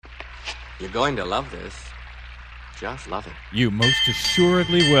You're going to love this. Just love it. You most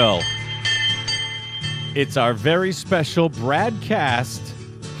assuredly will. It's our very special BradCast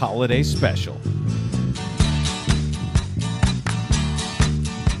Holiday Special.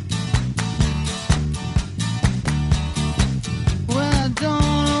 Well, I don't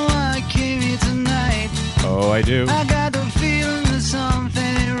know why I came here tonight. Oh, I do. I got the feeling that something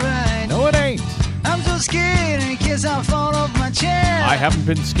ain't right. No, it ain't. I'm so scared in case I fall off my chair. I haven't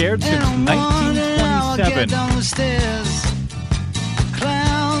been scared since And I'm wondering how I'll get 1927. down the stairs.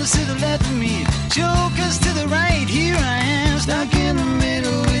 Clowns to the left of me, jokers to the right. Here I am, stuck in the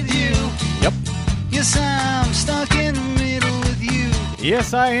middle with you. Yep. Yes, I'm stuck in the middle with you.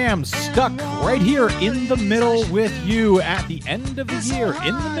 Yes, I am stuck right here in the middle with you at the end of the year,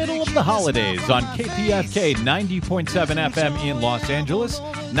 in the middle of the holidays on KPFK 90.7 FM in Los Angeles,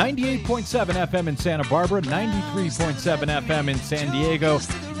 98.7 FM in Santa Barbara, 93.7 FM in San Diego,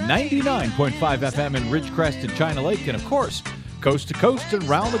 99.5 FM in Ridgecrest and China Lake, and of course, coast to coast and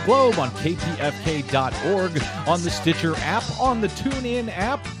around the globe on kpfk.org, on the Stitcher app, on the TuneIn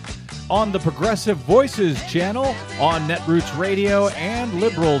app, on the Progressive Voices channel, on Netroots Radio and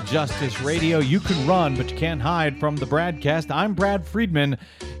Liberal Justice Radio. You can run, but you can't hide from the BradCast. I'm Brad Friedman,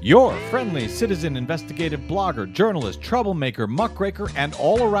 your friendly citizen investigative blogger, journalist, troublemaker, muckraker, and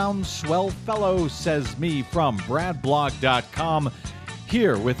all-around swell fellow, says me from bradblog.com,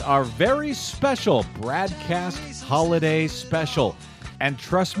 here with our very special BradCast Holiday Special. And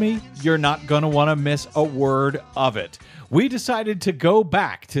trust me, you're not going to want to miss a word of it. We decided to go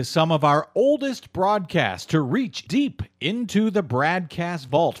back to some of our oldest broadcasts to reach deep into the BradCast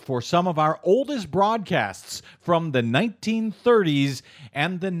vault for some of our oldest broadcasts from the 1930s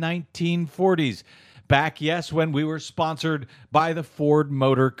and the 1940s. Back, yes, when we were sponsored by the Ford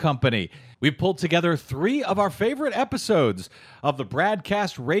Motor Company. We pulled together 3 of our favorite episodes of the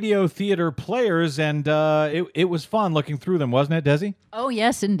BradCast Radio Theater players, and it was fun looking through them, wasn't it, Desi? Oh,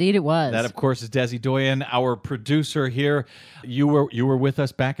 yes, indeed it was. That, of course, is Desi Doyen, our producer here. You were with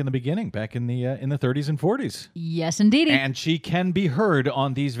us back in the beginning, back in the 30s and 40s. Yes, indeed. And she can be heard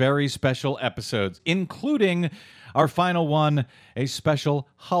on these very special episodes, including our final one, a special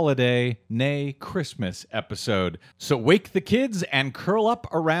holiday, nay, Christmas episode. So wake the kids and curl up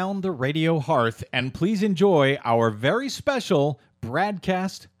around the radio hearth, and please enjoy our very special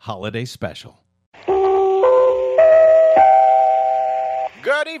BradCast Holiday Special.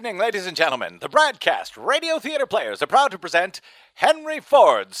 Good evening, ladies and gentlemen. The BradCast Radio Theater Players are proud to present Henry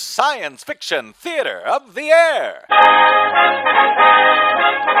Ford's Science Fiction Theater of the Air.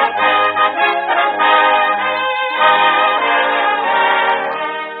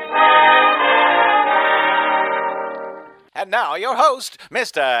 And now, your host,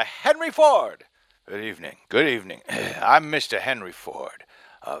 Mr. Henry Ford. Good evening. Good evening. I'm Mr. Henry Ford,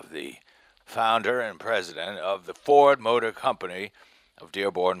 of the founder and president of the Ford Motor Company of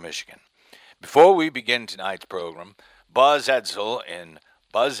Dearborn, Michigan. Before we begin tonight's program, Buzz Edsel in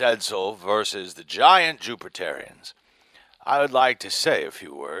Buzz Edsel versus the Giant Jupiterians, I would like to say a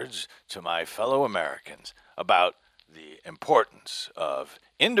few words to my fellow Americans about the importance of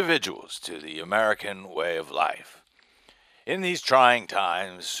individuals to the American way of life. In these trying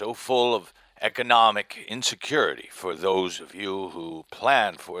times, so full of economic insecurity for those of you who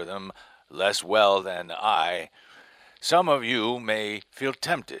plan for them less well than I, some of you may feel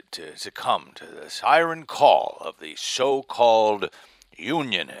tempted to succumb to the siren call of the so-called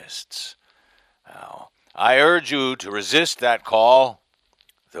unionists. Now, I urge you to resist that call.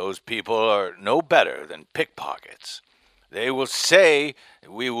 Those people are no better than pickpockets. They will say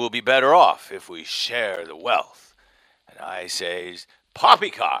we will be better off if we share the wealth. And I say,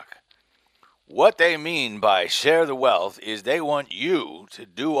 poppycock. What they mean by share the wealth is they want you to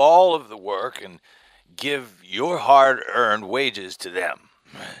do all of the work and give your hard-earned wages to them.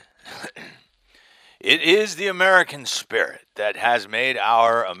 It is the American spirit that has made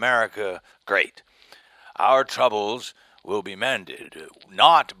our America great. Our troubles will be mended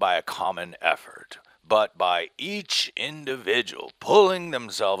not by a common effort, but by each individual pulling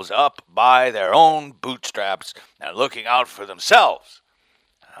themselves up by their own bootstraps and looking out for themselves.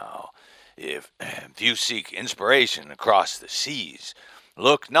 Now, if you seek inspiration across the seas,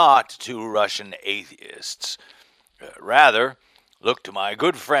 look not to Russian atheists. Rather, look to my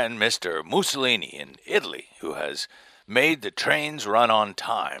good friend Mr. Mussolini in Italy, who has made the trains run on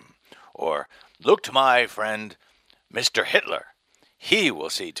time. Or look to my friend Mr. Hitler. He will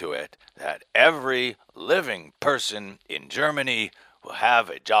see to it that every living person in Germany will have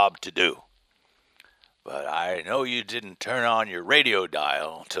a job to do. But I know you didn't turn on your radio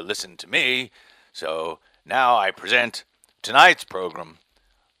dial to listen to me, so now I present tonight's program,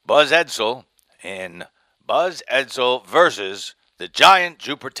 Buzz Edsel in Buzz Edsel versus the Giant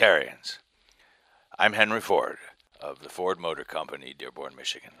Jupiterians. I'm Henry Ford of the Ford Motor Company, Dearborn,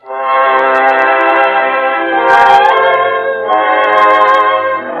 Michigan.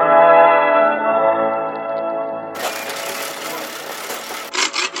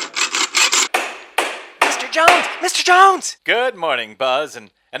 Mr. Jones! Good morning, Buzz,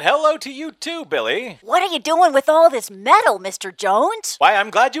 and hello to you too, Billy. What are you doing with all this metal, Mr. Jones? Why, I'm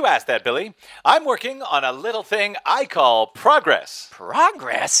glad you asked that, Billy. I'm working on a little thing I call progress.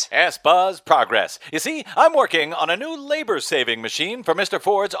 Progress? Yes, Buzz, progress. You see, I'm working on a new labor-saving machine for Mr.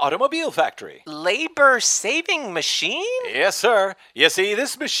 Ford's automobile factory. Labor-saving machine? Yes, sir. You see,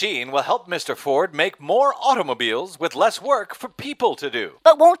 this machine will help Mr. Ford make more automobiles with less work for people to do.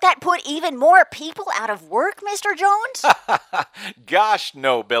 But won't that put even more people out of work, Mr. Jones? Gosh,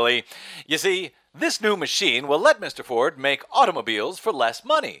 no, Billy. You see, this new machine will let Mr. Ford make automobiles for less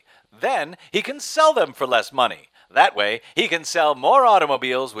money. Then he can sell them for less money. That way, he can sell more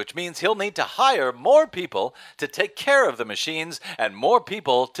automobiles, which means he'll need to hire more people to take care of the machines and more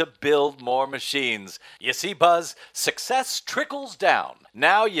people to build more machines. You see, Buzz, success trickles down.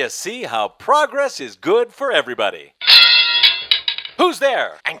 Now you see how progress is good for everybody. Who's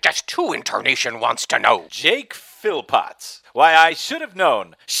there? And just who in tarnation wants to know? Jake Philpotts. Why, I should have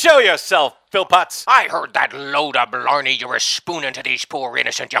known. Show yourself, Philpotts. I heard that load of blarney you were spooning to these poor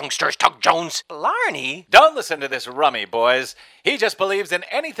innocent youngsters, Tug Jones. Blarney? Don't listen to this rummy, boys. He just believes in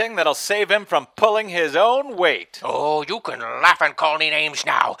anything that'll save him from pulling his own weight. Oh, you can laugh and call me names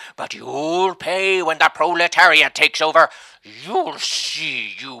now, but you'll pay when the proletariat takes over. You'll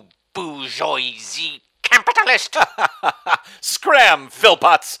see, you bourgeoisie capitalist. Scram,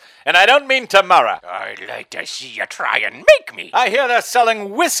 Philpotts. And I don't mean tomorrow. I'd like to see you try and make me. I hear they're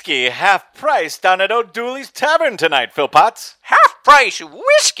selling whiskey half price down at O'Dooley's Tavern tonight, Philpotts. Half-price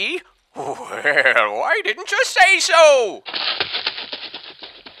whiskey? Well, why didn't you say so?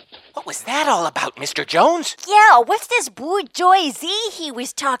 What was that all about, Mr. Jones? Yeah, what's this bourgeoisie he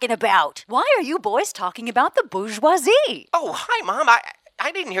was talking about? Why are you boys talking about the bourgeoisie? Oh, hi, Mom.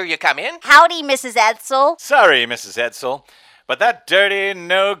 I didn't hear you come in. Howdy, Mrs. Edsel. Sorry, Mrs. Edsel, but that dirty,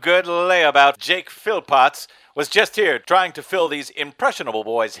 no-good layabout Jake Philpotts was just here trying to fill these impressionable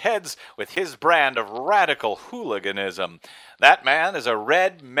boys' heads with his brand of radical hooliganism. That man is a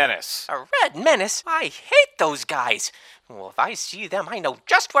red menace. A red menace? I hate those guys. Well, if I see them, I know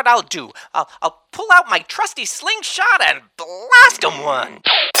just what I'll do. I'll pull out my trusty slingshot and blast 'em one.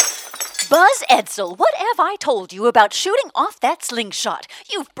 Buzz Edsel, what have I told you about shooting off that slingshot?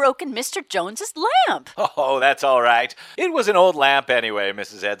 You've broken Mr. Jones's lamp. Oh, that's all right. It was an old lamp anyway,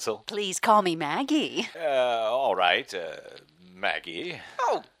 Mrs. Edsel. Please call me Maggie. All right, Maggie.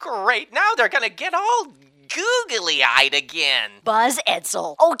 Oh, great. Now they're going to get all googly-eyed again. Buzz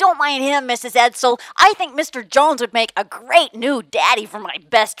Edsel. Oh, don't mind him, Mrs. Edsel. I think Mr. Jones would make a great new daddy for my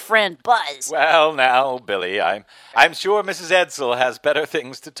best friend, Buzz. Well, now, Billy, I'm sure Mrs. Edsel has better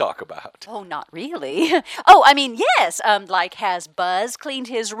things to talk about. Oh, not really. Oh, I mean, yes. Like, has Buzz cleaned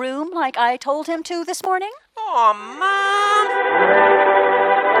his room like I told him to this morning? Aw, Mom.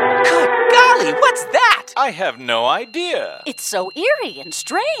 Good golly, what's that? I have no idea. It's so eerie and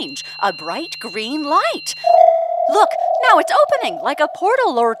strange. A bright green light. Look, now it's opening like a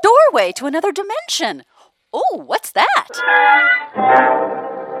portal or doorway to another dimension. Oh, what's that?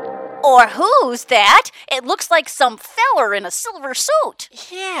 Or who's that? It looks like some feller in a silver suit.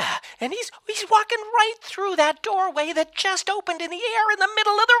 Yeah, and he's walking right through that doorway that just opened in the air in the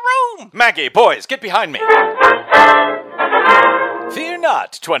middle of the room. Maggie, boys, get behind me. Fear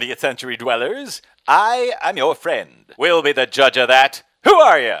not, 20th century dwellers. I am your friend. We'll be the judge of that. Who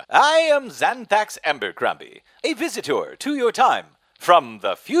are you? I am Xanthax Embercrumbie, a visitor to your time from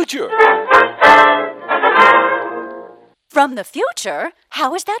the future. From the future?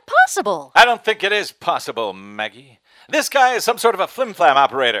 How is that possible? I don't think it is possible, Maggie. This guy is some sort of a flim-flam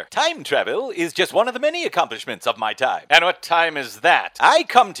operator. Time travel is just one of the many accomplishments of my time. And what time is that? I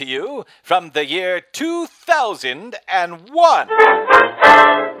come to you from the year 2001.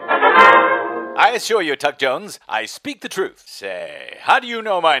 I assure you, Tuck Jones, I speak the truth. Say, how do you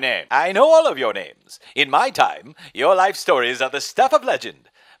know my name? I know all of your names. In my time, your life stories are the stuff of legend.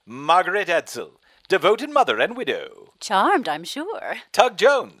 Margaret Edsel, devoted mother and widow. Charmed, I'm sure. Tug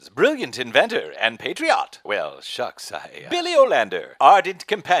Jones, brilliant inventor and patriot. Well, shucks, Billy Olander, ardent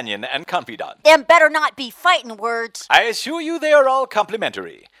companion and confidant. Them better not be fighting words. I assure you they are all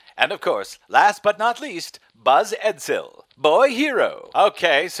complimentary. And of course, last but not least, Buzz Edsel, boy hero.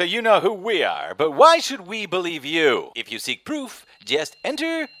 Okay, so you know who we are, but why should we believe you? If you seek proof, just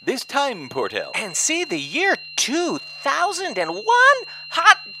enter this time portal. And see the year 2001?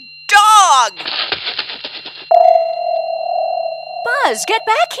 Hot dog! Buzz, get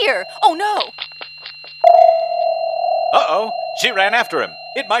back here! Oh no! Uh-oh, she ran after him.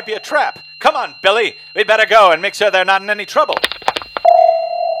 It might be a trap. Come on, Billy. We'd better go and make sure they're not in any trouble.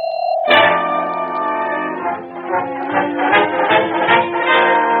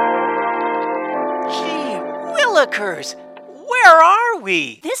 Gee willikers! Where are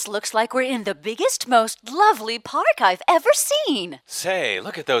we? This looks like we're in the biggest, most lovely park I've ever seen. Say,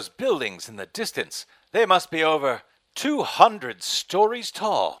 look at those buildings in the distance. They must be over 200 stories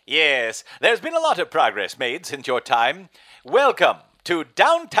tall. Yes, there's been a lot of progress made since your time. Welcome to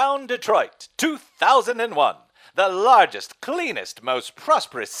downtown Detroit, 2001. The largest, cleanest, most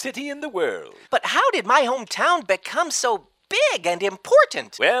prosperous city in the world. But how did my hometown become so big and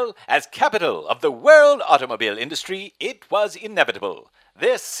important? Well, as capital of the world automobile industry, it was inevitable.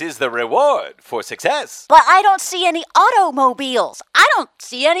 This is the reward for success. But I don't see any automobiles. I don't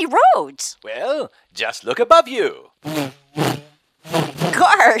see any roads. Well, just look above you.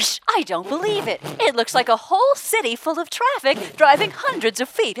 Gosh, I don't believe it. It looks like a whole city full of traffic driving hundreds of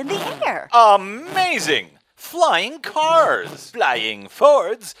feet in the air. Amazing! Flying cars, flying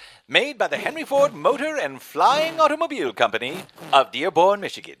Fords, made by the Henry Ford Motor and Flying Automobile Company of Dearborn,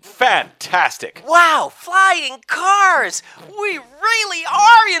 Michigan. Fantastic! Wow, flying cars! We really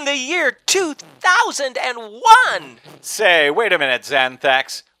are in the year 2001! Say, wait a minute,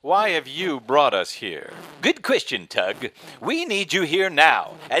 Xanthax. Why have you brought us here? Good question, Tug. We need you here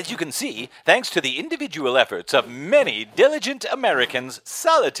now. As you can see, thanks to the individual efforts of many diligent Americans'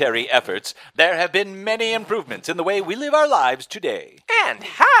 solitary efforts, there have been many improvements in the way we live our lives today. And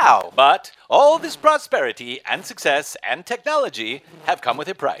how? But all this prosperity and success and technology have come with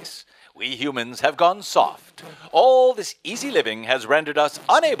a price. We humans have gone soft. All this easy living has rendered us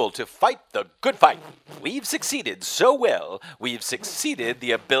unable to fight the good fight. We've succeeded so well, we've succeeded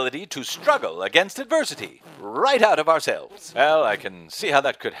the ability to struggle against adversity, right out of ourselves. Well, I can see how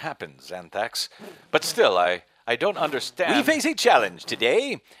that could happen, Xanthax. But still, I don't understand. We face a challenge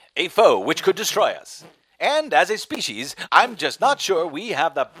today, a foe which could destroy us. And as a species, I'm just not sure we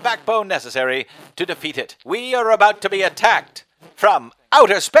have the backbone necessary to defeat it. We are about to be attacked from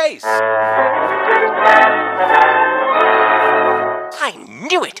outer space. I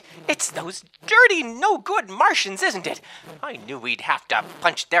knew it! It's those dirty, no-good Martians, isn't it? I knew we'd have to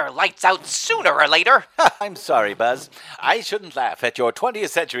punch their lights out sooner or later. I'm sorry, Buzz. I shouldn't laugh at your 20th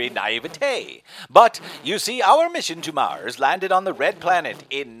century naivete. But, you see, our mission to Mars landed on the Red Planet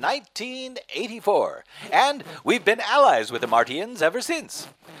in 1984. And we've been allies with the Martians ever since.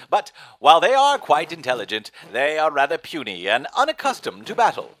 But while they are quite intelligent, they are rather puny and unaccustomed to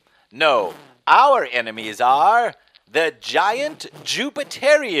battle. No, our enemies are the giant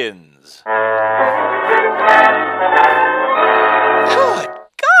Jupiterians. Good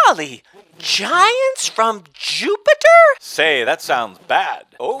golly! Giants from Jupiter? Say, that sounds bad.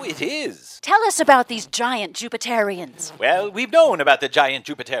 Oh, it is. Tell us about these giant Jupiterians. Well, we've known about the giant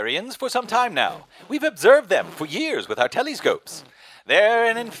Jupiterians for some time now. We've observed them for years with our telescopes. They're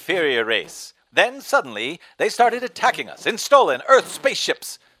an inferior race. Then suddenly, they started attacking us in stolen Earth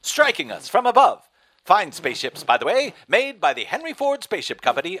spaceships, striking us from above. Fine spaceships, by the way, made by the Henry Ford Spaceship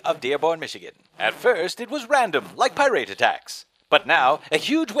Company of Dearborn, Michigan. At first, it was random, like pirate attacks. But now, a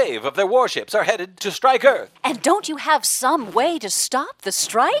huge wave of their warships are headed to strike Earth. And don't you have some way to stop the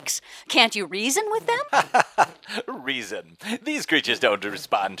strikes? Can't you reason with them? Reason. These creatures don't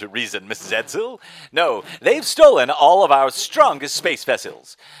respond to reason, Mrs. Edsel. No, they've stolen all of our strongest space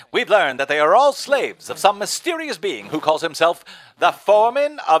vessels. We've learned that they are all slaves of some mysterious being who calls himself the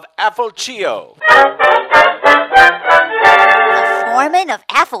Foreman of Affolchio. Foreman of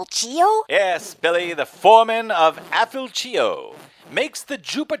Affolchio? Yes, Billy, the Foreman of Affolchio makes the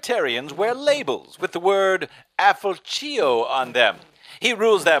Jupiterians wear labels with the word Affolchio on them. He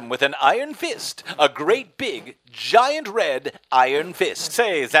rules them with an iron fist, a great big, giant red iron fist.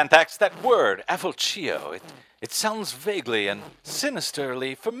 Say, Xanthax, that word, Affolchio, it sounds vaguely and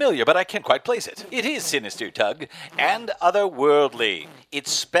sinisterly familiar, but I can't quite place it. It is sinister, Tug, and otherworldly.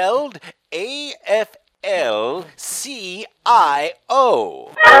 It's spelled A-F-L-C-I-O.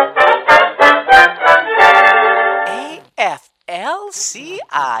 A-F-L-C-I-O?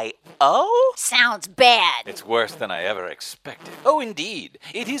 Sounds bad. It's worse than I ever expected. Oh, indeed.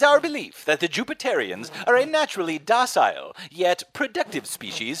 It is our belief that the Jupiterians are a naturally docile, yet productive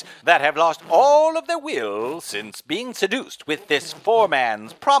species that have lost all of their will since being seduced with this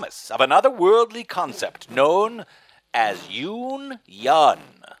foreman's promise of another worldly concept known as Yoon Yun.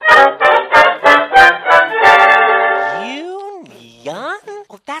 Yoon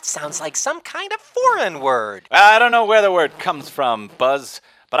That sounds like some kind of foreign word. I don't know where the word comes from, Buzz,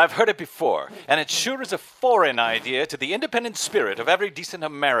 but I've heard it before, and it sure is a foreign idea to the independent spirit of every decent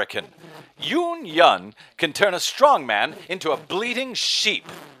American. Yun can turn a strong man into a bleating sheep.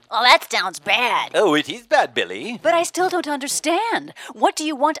 Oh, that sounds bad. Oh, it is bad, Billy. But I still don't understand. What do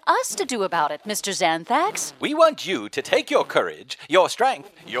you want us to do about it, Mr. Xanthax? We want you to take your courage, your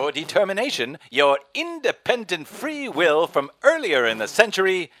strength, your determination, your independent free will from earlier in the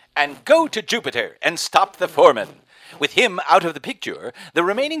century and go to Jupiter and stop the foreman. With him out of the picture, the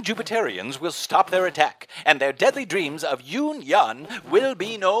remaining Jupiterians will stop their attack, and their deadly dreams of Yun will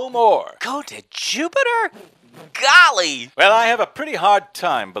be no more. Go to Jupiter? Golly! Well, I have a pretty hard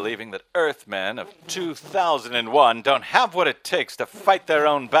time believing that Earthmen of 2001 don't have what it takes to fight their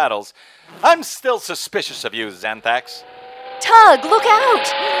own battles. I'm still suspicious of you, Xanthax. Tug, look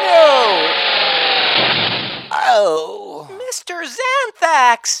out! No! Oh. Mr.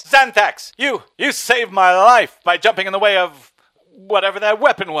 Xanthax! Xanthax, you saved my life by jumping in the way of whatever that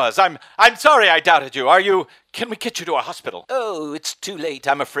weapon was. I'm sorry I doubted you. Can we get you to a hospital? Oh, it's too late,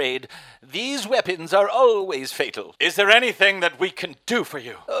 I'm afraid. These weapons are always fatal. Is there anything that we can do for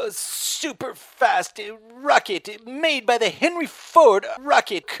you? A super fast rocket made by the Henry Ford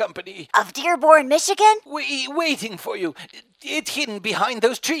Rocket Company. Of Dearborn, Michigan? Waiting for you. It's hidden behind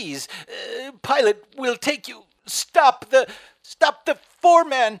those trees. Pilot will take you. Stop the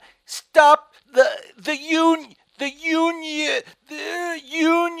foreman. Stop the union.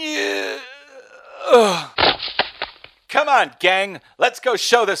 Ugh. Come on, gang. Let's go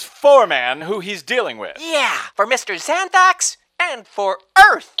show this foreman who he's dealing with. Yeah, for Mr. Xanthax and for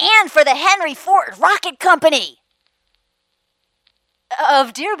Earth. And for the Henry Ford Rocket Company.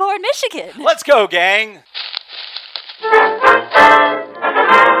 Of Dearborn, Michigan. Let's go, gang.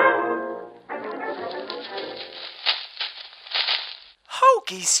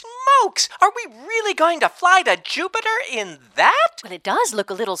 Hokey smokes! Are we really going to fly to Jupiter in that? Well, it does look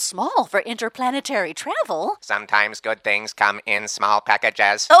a little small for interplanetary travel. Sometimes good things come in small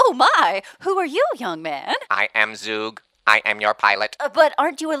packages. Oh my! Who are you, young man? I am Zug. I am your pilot. But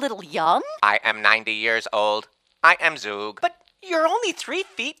aren't you a little young? I am 90 years old. I am Zug. But you're only 3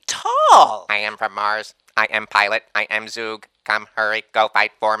 feet tall. I am from Mars. I am pilot. I am Zug. Come, hurry, go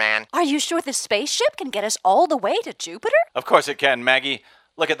fight foreman. Are you sure the spaceship can get us all the way to Jupiter? Of course it can, Maggie.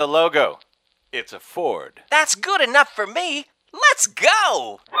 Look at the logo. It's a Ford. That's good enough for me. Let's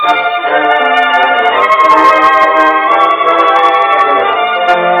go!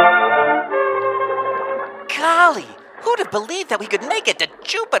 Golly, who'd have believed that we could make it to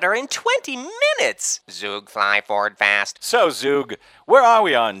Jupiter in 20 minutes? Zug, fly forward fast. So, Zug, where are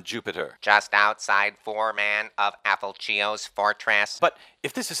we on Jupiter? Just outside foreman of Affelchio's fortress. But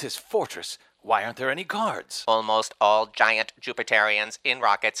if this is his fortress, why aren't there any guards? Almost all giant Jupiterians in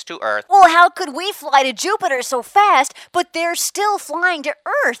rockets to Earth. Well, how could we fly to Jupiter so fast, but they're still flying to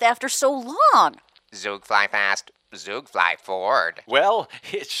Earth after so long? Zug, fly fast. Zug, fly forward. Well,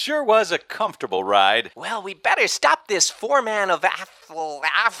 it sure was a comfortable ride. Well, we better stop this foreman of Affel...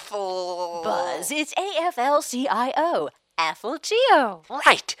 Buzz, it's AFLCIO. Affelchio.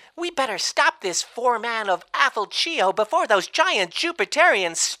 Right. We better stop this foreman of Affelchio before those giant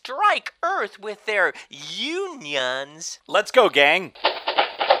Jupiterians strike Earth with their unions. Let's go, gang.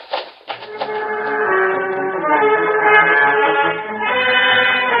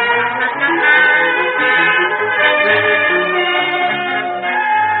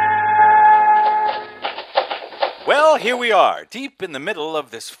 Well, here we are, deep in the middle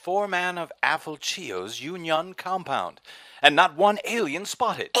of this foreman of Affelchio's Union compound, and not one alien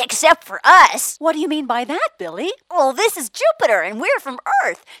spotted. Except for us. What do you mean by that, Billy? Well, this is Jupiter, and we're from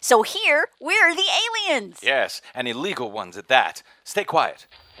Earth. So here, we're the aliens. Yes, and illegal ones at that. Stay quiet.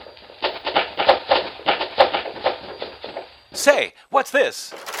 Say, what's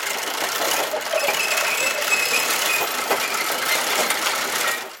this?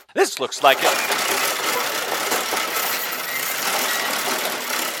 This looks like it.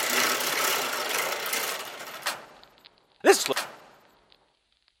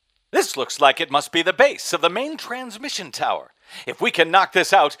 This looks like it must be the base of the main transmission tower. If we can knock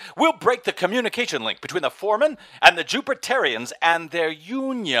this out, we'll break the communication link between the foreman and the Jupiterians and their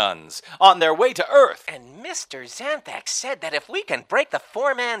unions on their way to Earth. And Mr. Xanthax said that if we can break the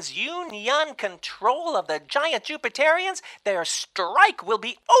foreman's union control of the giant Jupiterians, their strike will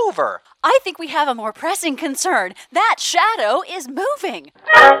be over. I think we have a more pressing concern. That shadow is moving.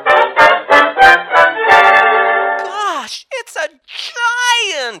 gosh, it's a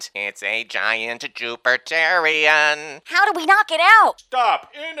giant! It's a giant Jupiterian. How do we knock it out?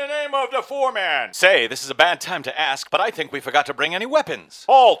 Stop! In the name of the foreman! Say, this is a bad time to ask, but I think we forgot to bring any weapons.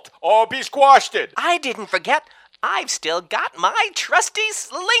 Halt, or be squashed! I didn't forget. I've still got my trusty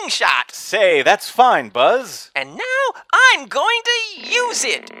slingshot. Say, that's fine, Buzz. And now I'm going to use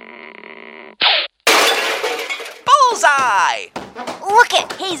it. Bullseye! Look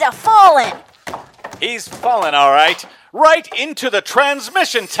it, he's a-fallen. He's fallen, all right. Right into the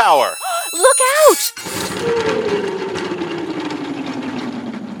transmission tower. Look out!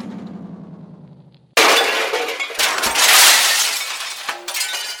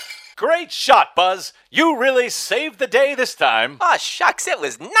 Great shot, Buzz. You really saved the day this time. Oh, shucks, it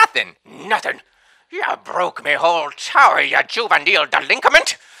was nothing. Nothing. You broke me whole tower, you juvenile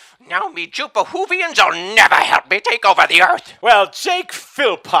delinquent. Now me Jupahoovians'll never help me take over the earth. Well, Jake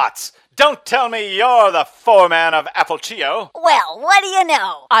Philpotts, don't tell me you're the foreman of Appalachio. Well, what do you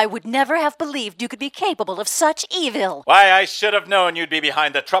know? I would never have believed you could be capable of such evil. Why, I should have known you'd be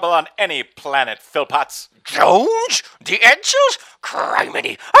behind the trouble on any planet, Philpotts. Jones? The Edsels?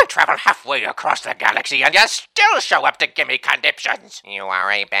 Criminy, I travel halfway across the galaxy and you still show up to give me conniptions. You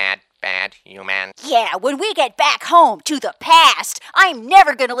are a bad human. Yeah, when we get back home to the past, I'm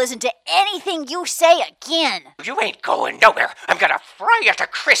never gonna listen to anything you say again. You ain't going nowhere. I'm gonna fry you to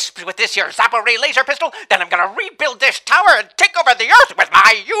crisps with this here Zappa ray laser pistol, then I'm gonna rebuild this tower and take over the earth with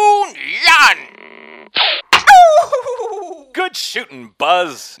my Union. Good shooting,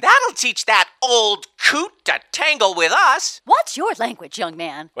 Buzz. That'll teach that old coot to tangle with us. What's your language, young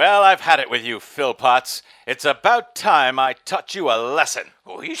man? Well, I've had it with you, Philpotts. It's about time I taught you a lesson.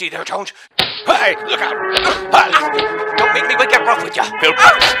 Oh, easy there, Jones. Hey, look out. Don't make me get rough with you.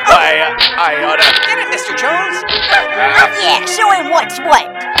 Philpotts, I oughta... Get it, Mr. Jones. Yeah, show him what's what.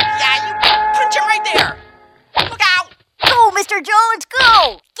 Yeah, you punch him right there. Look out. Go, Mr. Jones,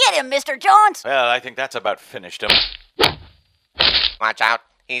 go! Get him, Mr. Jones! Well, I think that's about finished him. Watch out.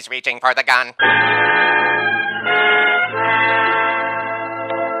 He's reaching for the gun.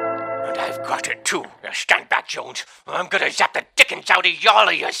 And I've got it, too. Now stand back, Jones. I'm gonna zap the dickens out of y'all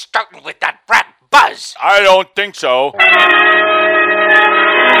of you, starting with that brat Buzz. I don't think so.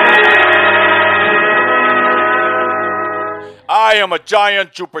 I am a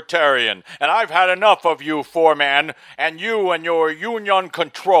giant Jupiterian, and I've had enough of you, foreman, and you and your Union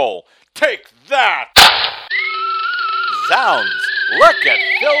control. Take that! Zounds! Look at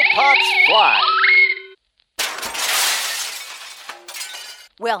Philpotts fly!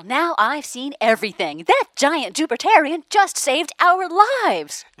 Well, now I've seen everything. That giant Jupiterian just saved our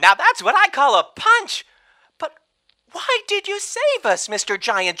lives. Now that's what I call a punch. But why did you save us, Mr.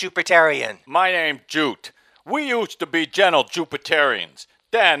 Giant Jupiterian? My name's Jute. We used to be gentle Jupiterians.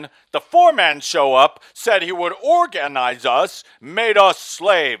 Then the foreman show up, said he would organize us, made us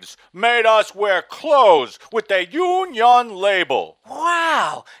slaves, made us wear clothes with the Union label.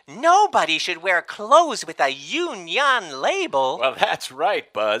 Wow, nobody should wear clothes with a Union label. Well, that's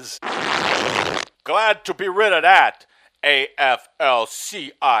right, Buzz. Glad to be rid of that. AFLCIO.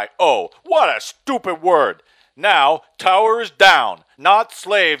 What a stupid word. Now, tower is down, not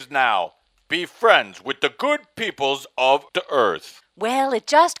slaves now. Be friends with the good peoples of the earth. Well, it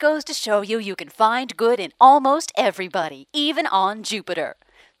just goes to show you can find good in almost everybody, even on Jupiter.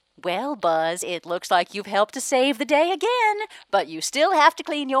 Well, Buzz, it looks like you've helped to save the day again, but you still have to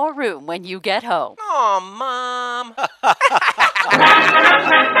clean your room when you get home. Aw, Mom.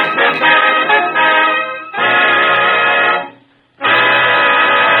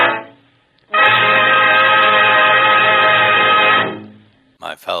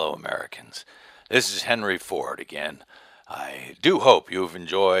 My fellow Americans, this is Henry Ford again. I do hope you've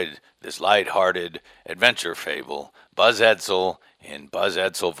enjoyed this light-hearted adventure fable, Buzz Edsel in Buzz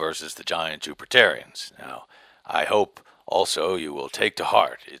Edsel versus the Giant Jupiterians. Now, I hope also you will take to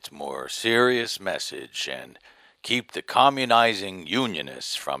heart its more serious message and keep the communizing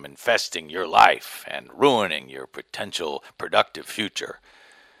unionists from infesting your life and ruining your potential productive future.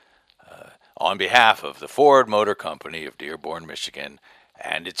 On behalf of the Ford Motor Company of Dearborn, Michigan,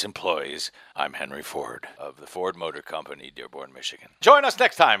 and its employees, I'm Henry Ford of the Ford Motor Company, Dearborn, Michigan. Join us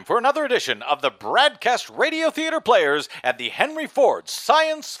next time for another edition of the BradCast Radio Theater Players at the Henry Ford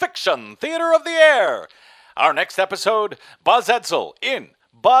Science Fiction Theater of the Air. Our next episode, Buzz Edsel in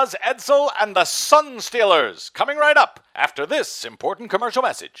Buzz Edsel and the Sun Stealers, coming right up after this important commercial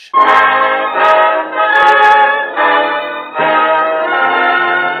message.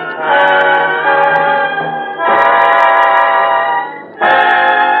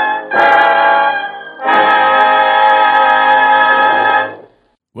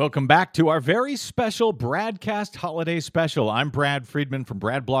 Welcome back to our very special BradCast Holiday Special. I'm Brad Friedman from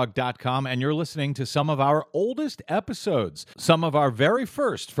BradBlog.com, and you're listening to some of our oldest episodes, some of our very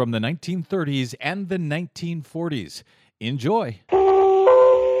first from the 1930s and the 1940s. Enjoy.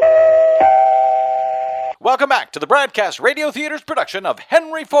 Welcome back to the BradCast Radio Theater's production of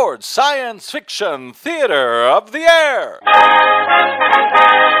Henry Ford's Science Fiction Theater of the Air.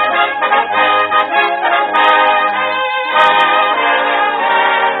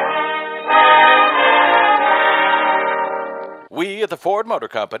 We at the Ford Motor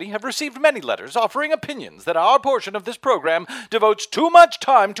Company have received many letters offering opinions that our portion of this program devotes too much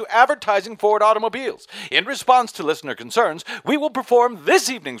time to advertising Ford automobiles. In response to listener concerns, we will perform this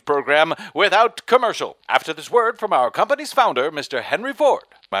evening's program without commercial. After this word from our company's founder, Mr. Henry Ford.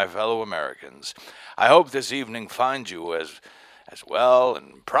 My fellow Americans, I hope this evening finds you as well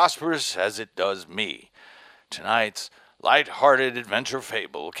and prosperous as it does me. Tonight's light-hearted adventure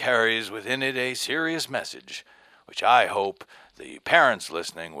fable carries within it a serious message, which I hope the parents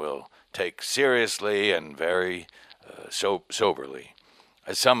listening will take seriously and very soberly.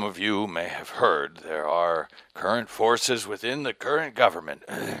 As some of you may have heard, there are current forces within the current government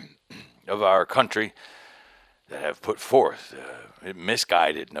of our country that have put forth a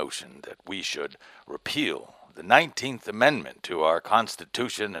misguided notion that we should repeal the 19th Amendment to our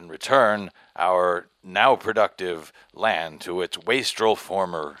Constitution and return our now productive land to its wastrel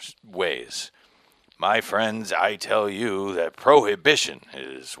former ways. My friends, I tell you that prohibition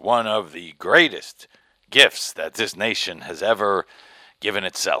is one of the greatest gifts that this nation has ever given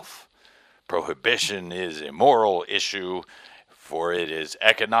itself. Prohibition is a moral issue, for it is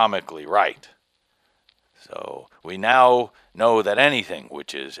economically right. So we now know that anything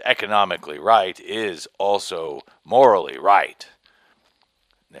which is economically right is also morally right.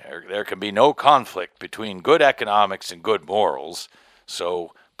 There can be no conflict between good economics and good morals,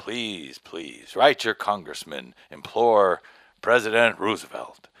 so please, write your congressman, implore President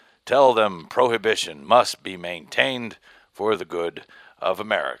Roosevelt. Tell them prohibition must be maintained for the good of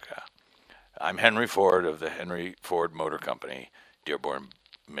America. I'm Henry Ford of the Henry Ford Motor Company, Dearborn,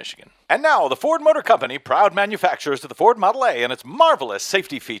 Michigan. And now, the Ford Motor Company, proud manufacturers of the Ford Model A and its marvelous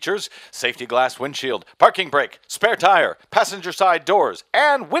safety features, safety glass windshield, parking brake, spare tire, passenger side doors,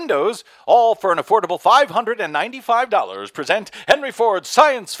 and windows, all for an affordable $595, present Henry Ford's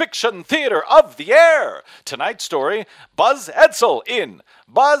Science Fiction Theater of the Air. Tonight's story, Buzz Edsel in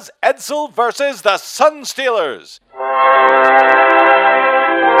Buzz Edsel versus the Sun Stealers.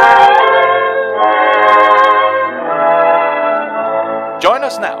 Join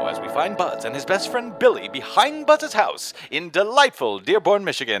us now as we find Buzz and his best friend Billy behind Buzz's house in delightful Dearborn,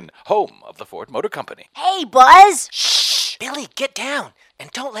 Michigan, home of the Ford Motor Company. Hey, Buzz! Shh! Billy, get down.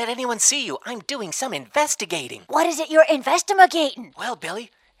 And don't let anyone see you. I'm doing some investigating. What is it you're investigating? Well, Billy,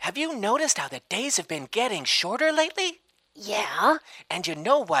 have you noticed how the days have been getting shorter lately? Yeah? And you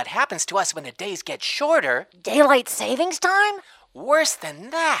know what happens to us when the days get shorter? Daylight savings time? Worse than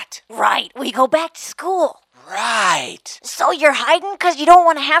that. Right, we go back to school. Right. So you're hiding because you don't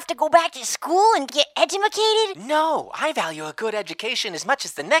want to have to go back to school and get educated? No, I value a good education as much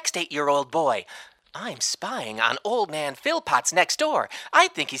as the next 8-year-old boy. I'm spying on old man Philpotts next door. I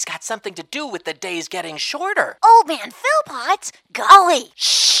think he's got something to do with the days getting shorter. Old man Philpotts? Golly!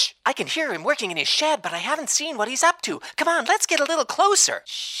 Shh! I can hear him working in his shed, but I haven't seen what he's up to. Come on, let's get a little closer.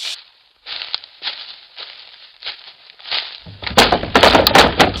 Shh.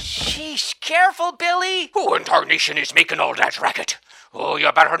 Sheesh, careful, Billy. Who in tarnation is making all that racket? Oh,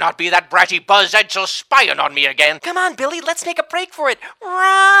 you better not be that bratty Buzz Edsel spying on me again. Come on, Billy, let's make a break for it.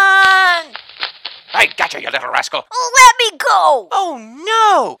 Run! I gotcha, you little rascal. Let me go! Oh,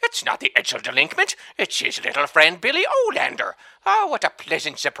 no! It's not the Edsel delinquent. It's his little friend, Billy Olander. Oh, what a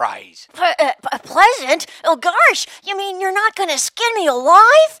pleasant surprise. Pleasant? Oh, gosh, you mean you're not going to skin me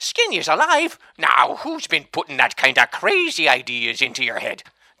alive? Skin you's alive? Now, who's been putting that kind of crazy ideas into your head?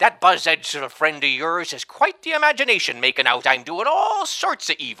 That Buzz Edsel friend of yours has quite the imagination making out I'm doing all sorts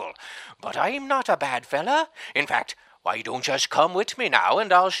of evil. But I'm not a bad fella. In fact, why don't you just come with me now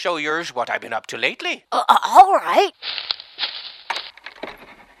and I'll show yours what I've been up to lately. All right.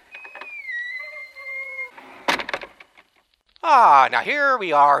 Ah, now here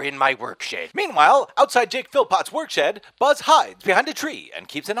we are in my work shed. Meanwhile, outside Jake Philpotts' work shed, Buzz hides behind a tree and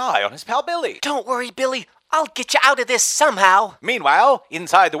keeps an eye on his pal Billy. Don't worry, Billy. I'll get you out of this somehow. Meanwhile,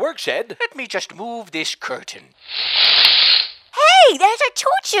 inside the work shed... Let me just move this curtain. Hey, there's a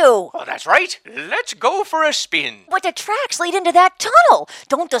choo-choo! Oh, that's right. Let's go for a spin. But the tracks lead into that tunnel.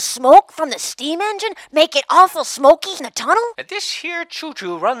 Don't the smoke from the steam engine make it awful smoky in the tunnel? This here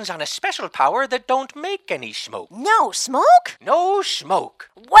choo-choo runs on a special power that don't make any smoke. No smoke? No smoke.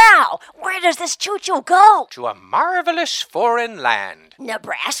 Wow! Where does this choo-choo go? To a marvelous foreign land.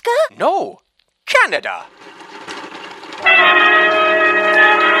 Nebraska? No, Canada.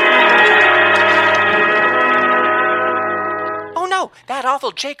 Oh no, that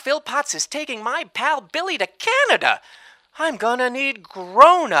awful Jake Philpotts is taking my pal Billy to Canada. I'm gonna need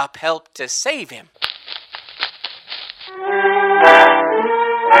grown-up help to save him.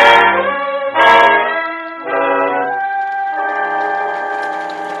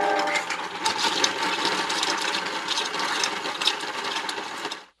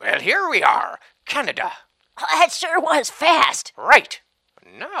 Well, here we are, Canada. That sure was fast. Right.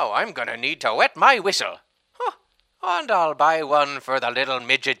 Now I'm gonna need to wet my whistle. Huh. And I'll buy one for the little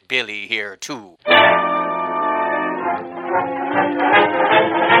midget Billy here, too.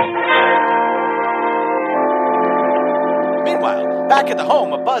 Meanwhile, back at the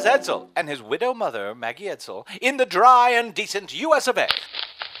home of Buzz Edsel and his widow mother, Maggie Edsel, in the dry and decent U.S. of A.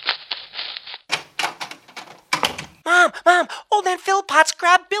 Mom, old man Philpotts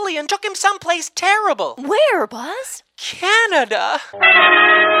grabbed Billy and took him someplace terrible. Where, Buzz? Canada.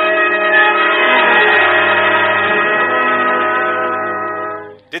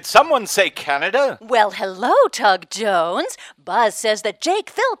 Did someone say Canada? Well, hello, Tug Jones. Buzz says that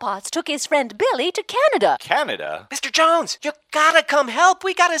Jake Philpotts took his friend Billy to Canada. Canada? Mr. Jones, you gotta come help.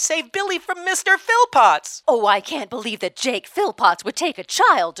 We gotta save Billy from Mr. Philpotts. Oh, I can't believe that Jake Philpotts would take a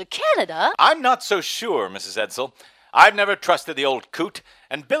child to Canada. I'm not so sure, Mrs. Edsel. I've never trusted the old coot,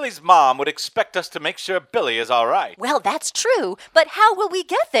 and Billy's mom would expect us to make sure Billy is all right. Well, that's true, but how will we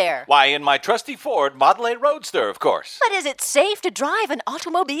get there? Why, in my trusty Ford Model A Roadster, of course. But is it safe to drive an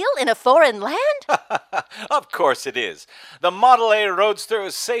automobile in a foreign land? Of course it is. The Model A Roadster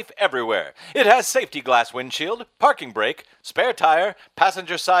is safe everywhere. It has safety glass windshield, parking brake, spare tire,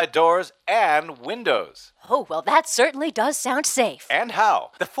 passenger side doors, and windows. Oh, well, that certainly does sound safe. And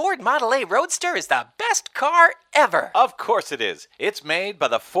how? The Ford Model A Roadster is the best car ever. Of course it is. It's made by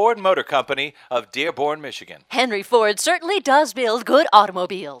the Ford Motor Company of Dearborn, Michigan. Henry Ford certainly does build good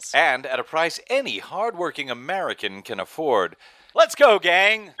automobiles. And at a price any hard-working American can afford. Let's go,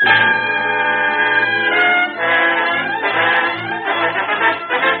 gang!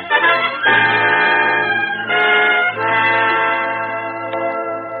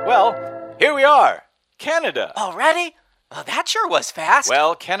 Well, here we are. Canada. Already? Well, that sure was fast.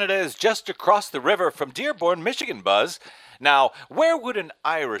 Well, Canada is just across the river from Dearborn, Michigan, Buzz. Now, where would an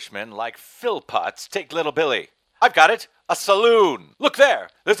Irishman like Philpotts take little Billy? I've got it. A saloon. Look there.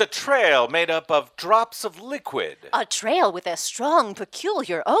 There's a trail made up of drops of liquid. A trail with a strong,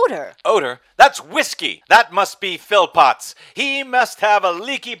 peculiar odor. Odor? That's whiskey. That must be Philpotts. He must have a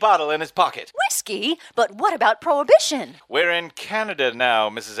leaky bottle in his pocket. Whiskey? But what about prohibition? We're in Canada now,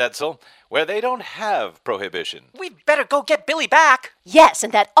 Mrs. Edsel, where they don't have prohibition. We'd better go get Billy back. Yes,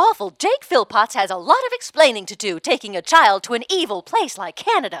 and that awful Jake Philpotts has a lot of explaining to do taking a child to an evil place like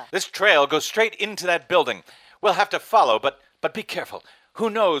Canada. This trail goes straight into that building. We'll have to follow, but be careful.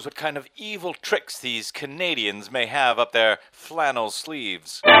 Who knows what kind of evil tricks these Canadians may have up their flannel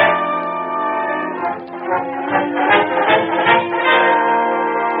sleeves.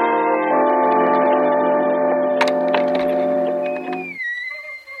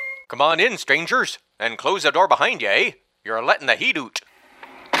 Come on in, strangers, and close the door behind you, eh? You're letting the heat out.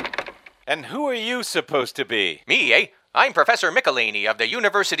 And who are you supposed to be? Me, eh? I'm Professor McElhaney of the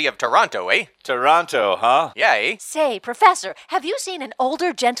University of Toronto, eh? Toronto, huh? Yeah, eh? Say, Professor, have you seen an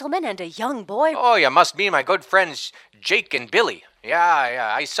older gentleman and a young boy? Oh, you must mean my good friends Jake and Billy.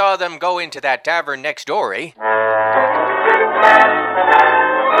 Yeah, I saw them go into that tavern next door, eh?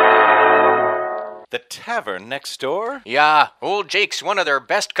 The tavern next door? Yeah, old Jake's one of their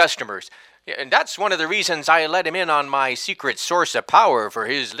best customers. And that's one of the reasons I let him in on my secret source of power for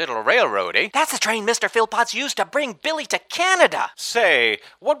his little railroad, eh? That's the train Mr. Philpotts used to bring Billy to Canada. Say,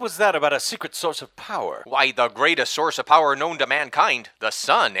 what was that about a secret source of power? Why, the greatest source of power known to mankind. The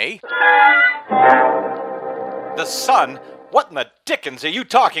sun, eh? The sun? What in the dickens are you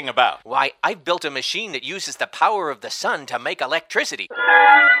talking about? Why, I've built a machine that uses the power of the sun to make electricity.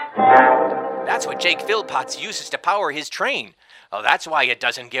 That's what Jake Philpotts uses to power his train. Oh, that's why it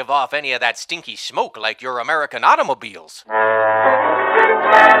doesn't give off any of that stinky smoke like your American automobiles.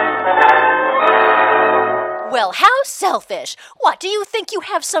 Well, how selfish. What, do you think you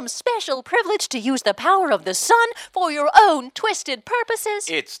have some special privilege to use the power of the sun for your own twisted purposes?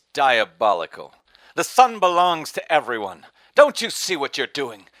 It's diabolical. The sun belongs to everyone. Don't you see what you're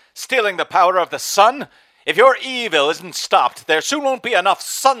doing? Stealing the power of the sun? If your evil isn't stopped, there soon won't be enough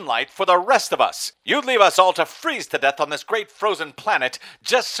sunlight for the rest of us. You'd leave us all to freeze to death on this great frozen planet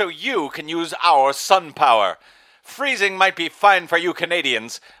just so you can use our sun power. Freezing might be fine for you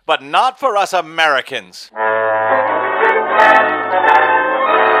Canadians, but not for us Americans.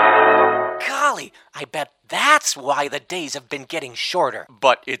 Golly, I bet that's why the days have been getting shorter.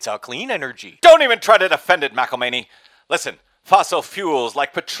 But it's a clean energy. Don't even try to defend it, McElmaney. Listen, fossil fuels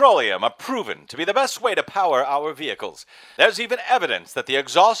like petroleum are proven to be the best way to power our vehicles. There's even evidence that the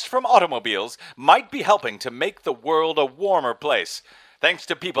exhaust from automobiles might be helping to make the world a warmer place. Thanks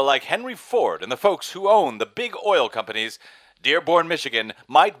to people like Henry Ford and the folks who own the big oil companies, Dearborn, Michigan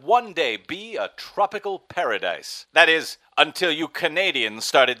might one day be a tropical paradise. That is, until you Canadians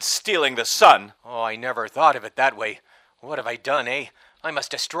started stealing the sun. Oh, I never thought of it that way. What have I done, eh? I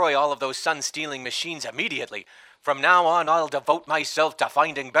must destroy all of those sun-stealing machines immediately. From now on, I'll devote myself to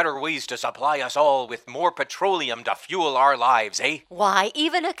finding better ways to supply us all with more petroleum to fuel our lives, eh? Why,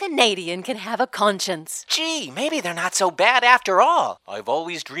 even a Canadian can have a conscience. Gee, maybe they're not so bad after all. I've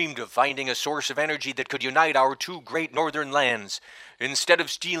always dreamed of finding a source of energy that could unite our two great northern lands. Instead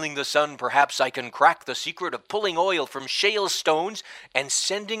of stealing the sun, perhaps I can crack the secret of pulling oil from shale stones and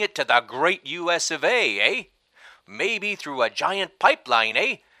sending it to the great US of A, eh? Maybe through a giant pipeline,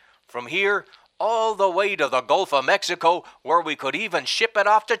 eh? From here all the way to the Gulf of Mexico, where we could even ship it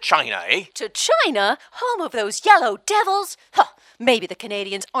off to China, eh? To China? Home of those yellow devils? Huh, maybe the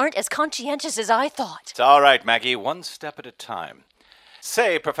Canadians aren't as conscientious as I thought. It's all right, Maggie, one step at a time.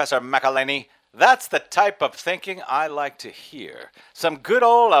 Say, Professor McElhaney, that's the type of thinking I like to hear. Some good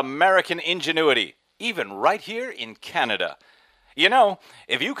old American ingenuity, even right here in Canada. You know,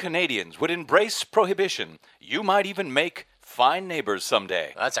 if you Canadians would embrace prohibition, you might even make fine neighbors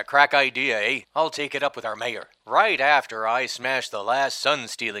someday. That's a crack idea, eh? I'll take it up with our mayor, right after I smash the last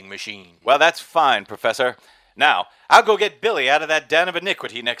sun-stealing machine. Well, that's fine, Professor. Now, I'll go get Billy out of that den of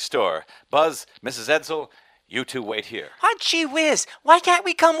iniquity next door. Buzz, Mrs. Edsel, you two wait here. Oh, gee whiz, why can't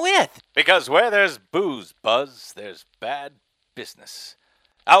we come with? Because where there's booze, Buzz, there's bad business.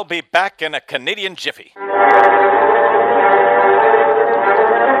 I'll be back in a Canadian jiffy.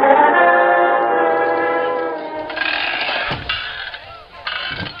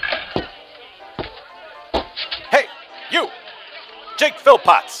 Jake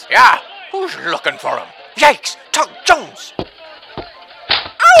Philpotts. Yeah, who's looking for him? Yikes, Tug Jones.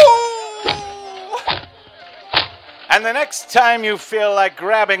 Ow! And the next time you feel like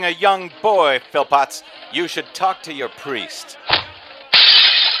grabbing a young boy, Philpotts, you should talk to your priest.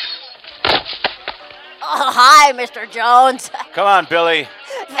 Oh, hi, Mr. Jones. Come on, Billy.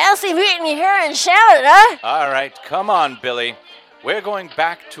 Fancy meeting you here in Shannon, huh? All right, come on, Billy. We're going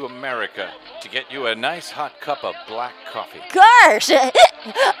back to America to get you a nice hot cup of black coffee. Gosh.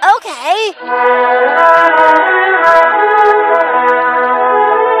 Okay.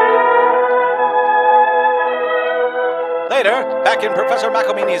 Later, back in Professor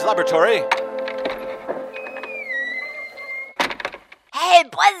McElhaney's laboratory. Hey,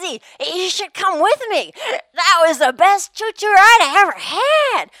 Buzzy, you should come with me. That was the best choo-choo ride I ever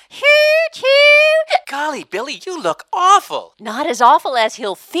had. Choo-choo. Golly, Billy, you look awful. Not as awful as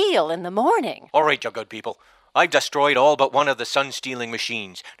he'll feel in the morning. All right, you good people. I've destroyed all but one of the sun-stealing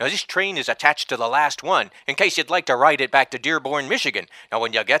machines. Now, this train is attached to the last one, in case you'd like to ride it back to Dearborn, Michigan. Now,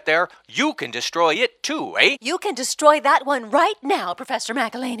 when you get there, you can destroy it too, eh? You can destroy that one right now, Professor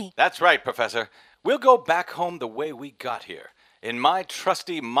McElhaney. That's right, Professor. We'll go back home the way we got here. In my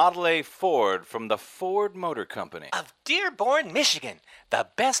trusty Model A Ford from the Ford Motor Company. Of Dearborn, Michigan, the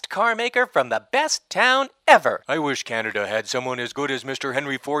best car maker from the best town ever. I wish Canada had someone as good as Mr.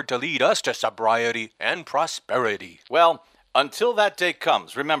 Henry Ford to lead us to sobriety and prosperity. Well, until that day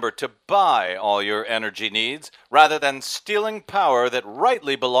comes, remember to buy all your energy needs rather than stealing power that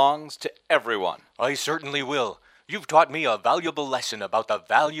rightly belongs to everyone. I certainly will. You've taught me a valuable lesson about the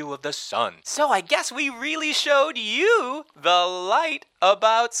value of the sun. So I guess we really showed you the light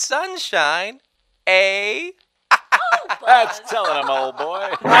about sunshine, eh? That's telling him, old boy.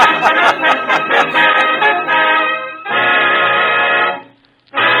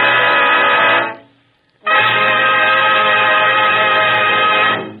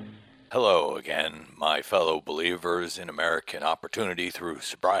 Hello again, my fellow believers in American opportunity through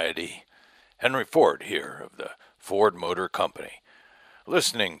sobriety. Henry Ford here of the Ford Motor Company.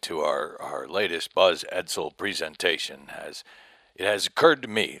 Listening to our latest Buzz Edsel presentation, it has occurred to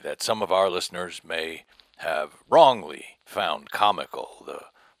me that some of our listeners may have wrongly found comical the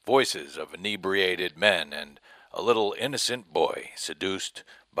voices of inebriated men and a little innocent boy seduced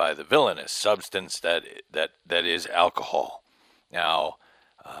by the villainous substance that is alcohol. Now,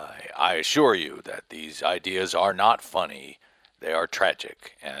 I assure you that these ideas are not funny. They are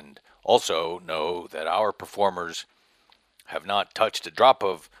tragic. And also know that our performers have not touched a drop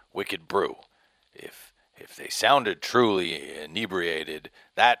of wicked brew. If they sounded truly inebriated,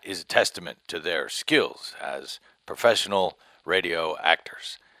 that is a testament to their skills as professional radio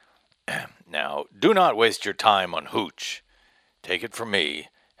actors. Now, do not waste your time on hooch. Take it from me,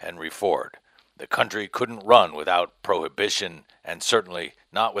 Henry Ford. The country couldn't run without prohibition, and certainly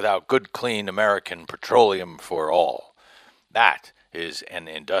not without good, clean American petroleum for all. That is an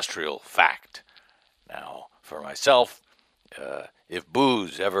industrial fact. Now, for myself, if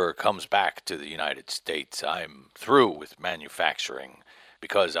booze ever comes back to the United States, I'm through with manufacturing,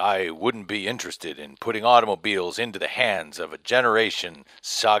 because I wouldn't be interested in putting automobiles into the hands of a generation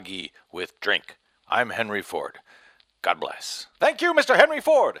soggy with drink. I'm Henry Ford. God bless. Thank you, Mr. Henry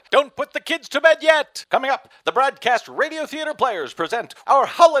Ford. Don't put the kids to bed yet. Coming up, the BradCast Radio Theater Players present our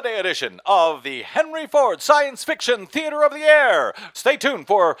holiday edition of the Henry Ford Science Fiction Theater of the Air. Stay tuned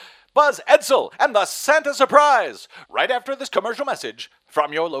for Buzz Edsel and the Santa Surprise right after this commercial message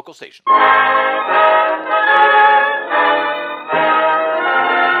from your local station.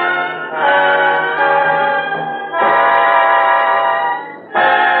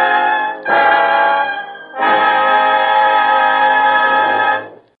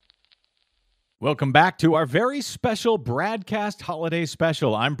 Welcome back to our very special BradCast Holiday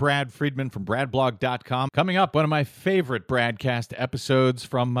Special. I'm Brad Friedman from BradBlog.com. Coming up, one of my favorite BradCast episodes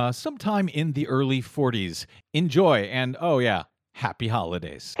from sometime in the early 40s. Enjoy, and oh yeah, happy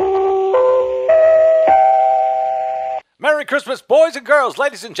holidays. Merry Christmas, boys and girls,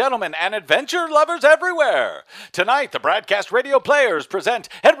 ladies and gentlemen, and adventure lovers everywhere. Tonight, the BradCast Radio Players present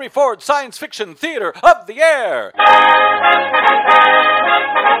Henry Ford Science Fiction Theater of the Air.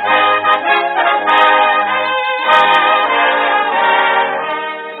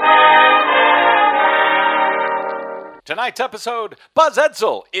 Tonight's episode, Buzz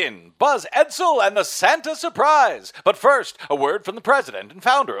Edsel in Buzz Edsel and the Santa Surprise. But first, a word from the president and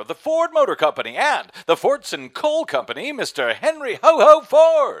founder of the Ford Motor Company and the Fordson Coal Company, Mr. Henry Ho-Ho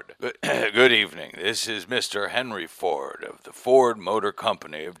Ford. Good evening. This is Mr. Henry Ford of the Ford Motor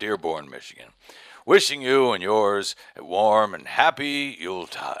Company of Dearborn, Michigan. Wishing you and yours a warm and happy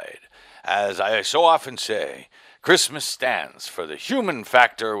Yuletide. As I so often say, Christmas stands for the human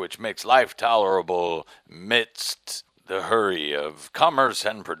factor which makes life tolerable amidst the hurry of commerce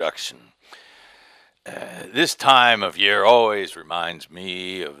and production. This time of year always reminds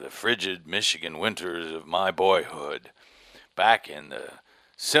me of the frigid Michigan winters of my boyhood, back in the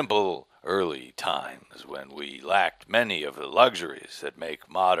simple early times when we lacked many of the luxuries that make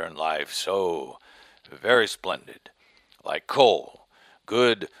modern life so very splendid, like coal,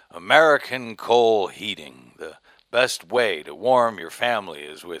 good American coal heating. The best way to warm your family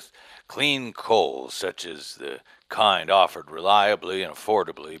is with clean coal, such as the kind offered reliably and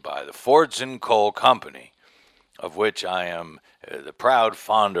affordably by the Fordson Coal Company, of which I am the proud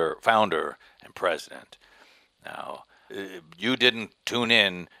founder and president. Now, you didn't tune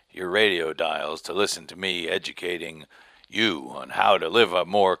in your radio dials to listen to me educating you on how to live a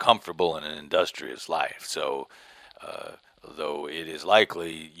more comfortable and industrious life, so though it is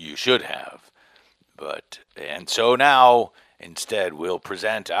likely you should have. And so now, instead, we'll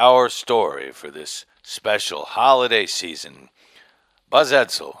present our story for this special holiday season, Buzz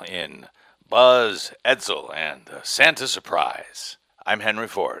Edsel in Buzz Edsel and the Santa Surprise. I'm Henry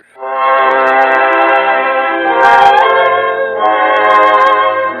Ford.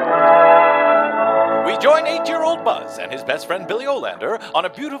 We join 8-year-old Buzz and his best friend Billy Olander on a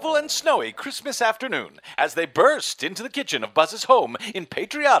beautiful and snowy Christmas afternoon as they burst into the kitchen of Buzz's home in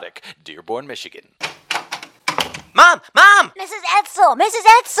patriotic Dearborn, Michigan. Mom! Mom! Mrs. Edsel! Mrs.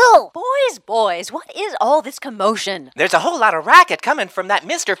 Edsel! Boys, what is all this commotion? There's a whole lot of racket coming from that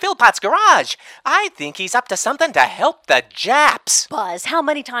Mr. Philpott's garage. I think he's up to something to help the Japs. Buzz, how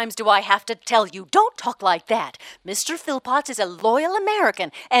many times do I have to tell you, don't talk like that? Mr. Philpotts is a loyal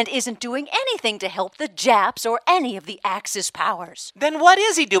American and isn't doing anything to help the Japs or any of the Axis powers. Then what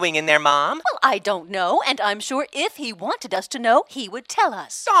is he doing in there, Mom? Well, I don't know, and I'm sure if he wanted us to know, he would tell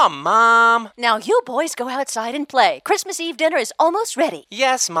us. Oh, Mom. Now, you boys go outside and play. Christmas Eve dinner is almost ready.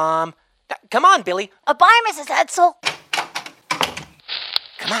 Yes, Mom. Come on, Billy. Bye, Mrs. Edsel.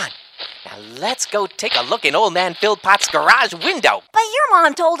 Come on. Now let's go take a look in old man Philpott's garage window. But your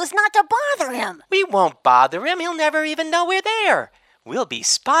mom told us not to bother him. We won't bother him. He'll never even know we're there. We'll be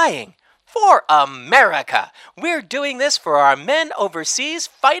spying. For America. We're doing this for our men overseas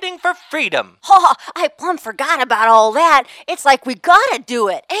fighting for freedom. Oh, I plumb forgot about all that. It's like we gotta do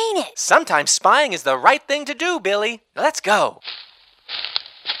it, ain't it? Sometimes spying is the right thing to do, Billy. Let's go.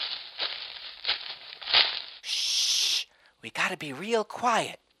 Shh. We gotta be real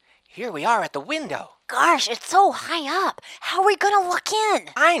quiet. Here we are at the window. Gosh, it's so high up. How are we gonna look in?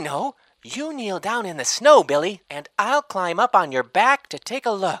 I know. You kneel down in the snow, Billy, and I'll climb up on your back to take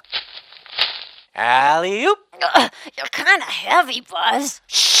a look. Alley-oop. You're kinda heavy, Buzz.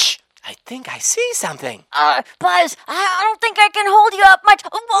 Shh. I think I see something. Buzz, I don't think I can hold you up much.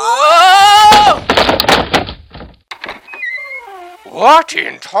 Whoa! What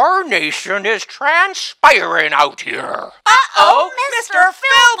in tarnation is transpiring out here? Uh-oh, Mr.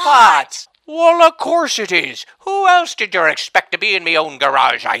 Philpotts! Well, of course it is. Who else did you expect to be in me own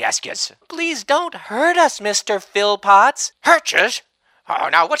garage, I ask yez? Please don't hurt us, Mr. Philpotts. Hurt yez? Oh,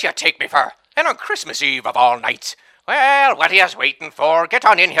 now what do you take me for? And on Christmas Eve of all nights? Well, what are yez waiting for? Get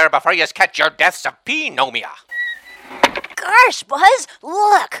on in here before yez catch your deaths of pneumonia. Gosh, Buzz,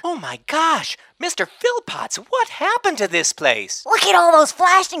 look! Oh my gosh, Mr. Philpotts, what happened to this place? Look at all those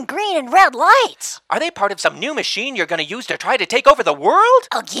flashing green and red lights! Are they part of some new machine you're going to use to try to take over the world?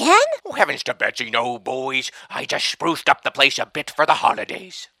 Again? Oh, heavens to Betsy, no, boys. I just spruced up the place a bit for the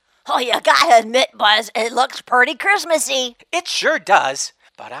holidays. Oh, you gotta admit, Buzz, it looks pretty Christmassy. It sure does.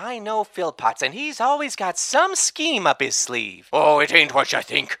 But I know Philpotts, and he's always got some scheme up his sleeve. Oh, it ain't what you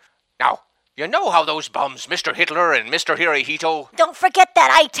think. Now, you know how those bums, Mr. Hitler and Mr. Hirohito... Don't forget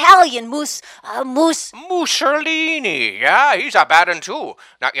that Italian Moose... Mussolini. Yeah, he's a bad un too.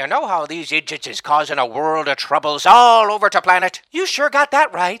 Now, you know how these idiots is causing a world of troubles all over the planet? You sure got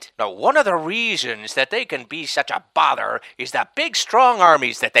that right. Now, one of the reasons that they can be such a bother is the big, strong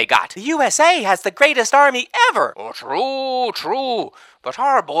armies that they got. The USA has the greatest army ever. Oh, true. But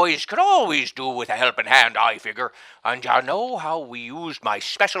our boys could always do with a helping hand, I figure. And you know how we used my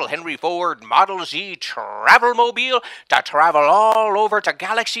special Henry Ford Model Z travel-mobile to travel all over the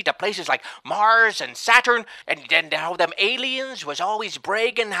galaxy to places like Mars and Saturn, and then how them aliens was always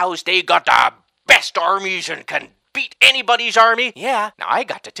bragging how they got the best armies and can beat anybody's army? Yeah, now I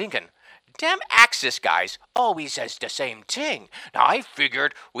got to thinking. Them Axis guys always says the same thing. Now I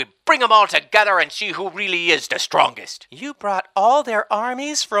figured we'd bring them all together and see who really is the strongest. You brought all their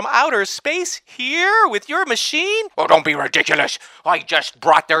armies from outer space here with your machine? Oh, don't be ridiculous. I just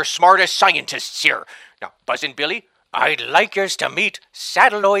brought their smartest scientists here. Now, Buzz and Billy, I'd like yours to meet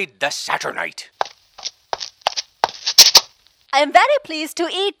Satelloid the Saturnite. I'm very pleased to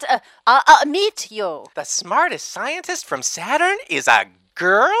meet you. The smartest scientist from Saturn is a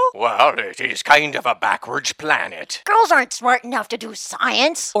girl? Well, it is kind of a backwards planet. Girls aren't smart enough to do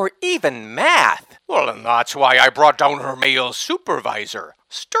science. Or even math. Well, and that's why I brought down her male supervisor,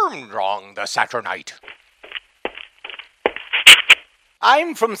 Sturmdrong the Saturnite.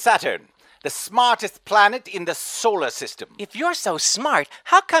 I'm from Saturn, the smartest planet in the solar system. If you're so smart,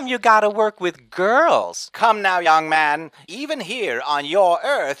 how come you gotta work with girls? Come now, young man. Even here on your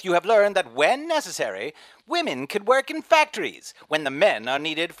Earth, you have learned that when necessary, women can work in factories when the men are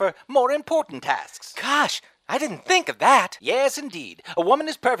needed for more important tasks. Gosh, I didn't think of that. Yes, indeed. A woman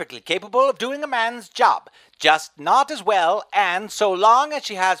is perfectly capable of doing a man's job, just not as well and so long as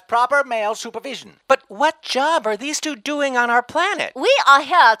she has proper male supervision. But what job are these two doing on our planet? We are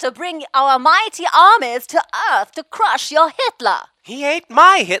here to bring our mighty armies to Earth to crush your Hitler. He ain't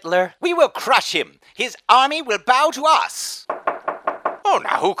my Hitler. We will crush him. His army will bow to us. Oh,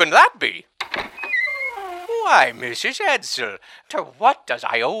 now who can that be? Why, Mrs. Edsel, to what does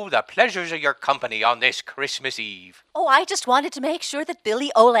I owe the pleasures of your company on this Christmas Eve? Oh, I just wanted to make sure that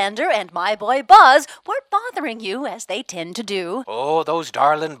Billy Olander and my boy Buzz weren't bothering you, as they tend to do. Oh, those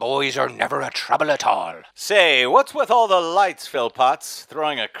darling boys are never a trouble at all. Say, what's with all the lights, Philpotts?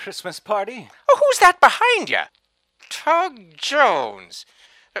 Throwing a Christmas party? Oh, who's that behind you? Tug Jones.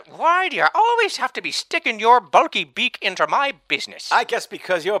 Why do you always have to be sticking your bulky beak into my business? I guess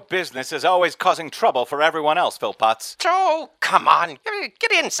because your business is always causing trouble for everyone else, Philpotts. Oh, come on.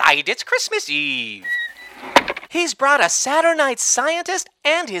 Get inside. It's Christmas Eve. He's brought a Saturnite scientist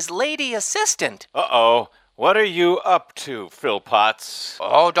and his lady assistant. Uh-oh. What are you up to, Philpotts?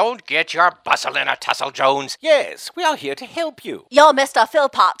 Oh, don't get your bustle in a tussle, Jones. Yes, we are here to help you. Your Mr.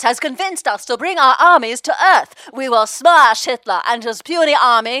 Philpotts has convinced us to bring our armies to Earth. We will smash Hitler and his puny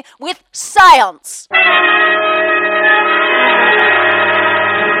army with science.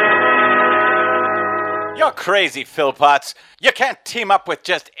 You're crazy, Philpotts. You can't team up with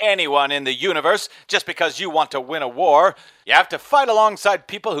just anyone in the universe just because you want to win a war. You have to fight alongside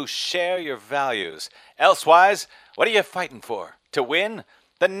people who share your values. Elsewise, what are you fighting for? To win?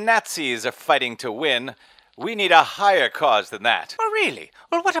 The Nazis are fighting to win. We need a higher cause than that. Oh, really?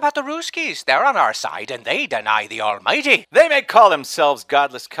 Well, what about the Ruskies? They're on our side, and they deny the Almighty. They may call themselves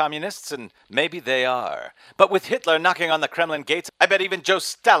godless communists, and maybe they are. But with Hitler knocking on the Kremlin gates, I bet even Joe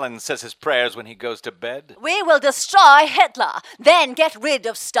Stalin says his prayers when he goes to bed. We will destroy Hitler, then get rid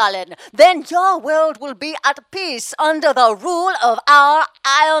of Stalin. Then your world will be at peace under the rule of our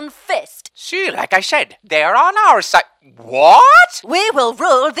iron fist. See, like I said, they're on our side. What? We will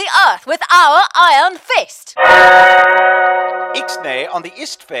rule the earth with our iron fist. Ixnay on the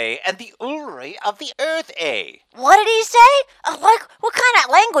Istfay and the Ulri of the Earth A. What did he say? What kind of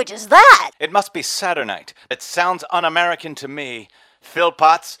language is that? It must be Saturnite. It sounds un-American to me.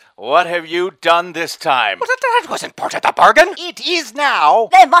 Philpotts, what have you done this time? Well, that wasn't part of the bargain. It is now.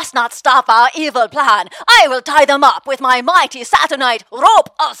 They must not stop our evil plan. I will tie them up with my mighty Saturnite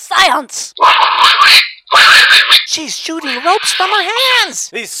rope of science. She's shooting ropes from her hands.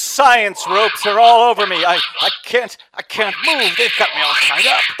 These science ropes are all over me. I can't move. They've got me all tied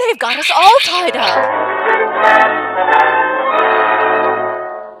up. They've got us all tied up.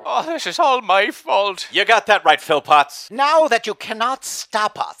 Oh, this is all my fault. You got that right, Philpotts. Now that you cannot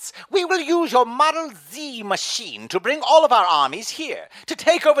stop us, we will use your Model Z machine to bring all of our armies here, to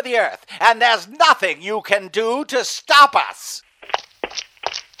take over the Earth, and there's nothing you can do to stop us.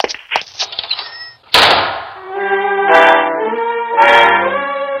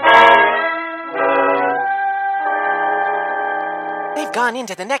 They've gone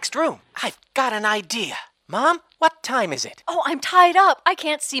into the next room. I've got an idea. Mom, what time is it? Oh, I'm tied up. I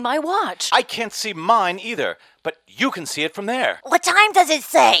can't see my watch. I can't see mine either, but you can see it from there. What time does it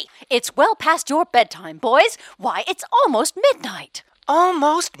say? It's well past your bedtime, boys. Why, it's almost midnight.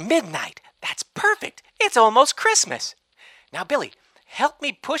 Almost midnight. That's perfect. It's almost Christmas. Now, Billy, help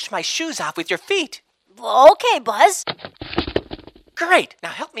me push my shoes off with your feet. Okay, Buzz. Great. Now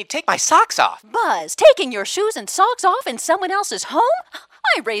help me take my socks off. Buzz, taking your shoes and socks off in someone else's home?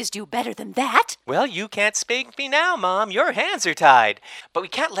 I raised you better than that. Well, you can't spank me now, Mom. Your hands are tied. But we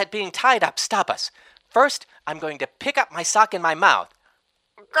can't let being tied up stop us. First, I'm going to pick up my sock in my mouth.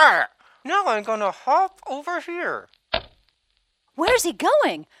 Grr. Now I'm going to hop over here. Where's he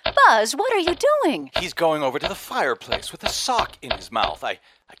going? Buzz, what are you doing? He's going over to the fireplace with a sock in his mouth. I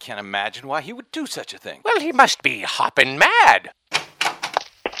can't imagine why he would do such a thing. Well, he must be hopping mad.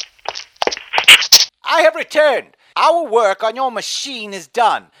 I have returned. Our work on your machine is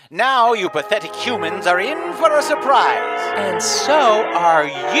done. Now you pathetic humans are in for a surprise. And so are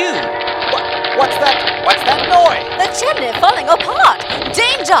you. What's that? What's that noise? The chimney falling apart!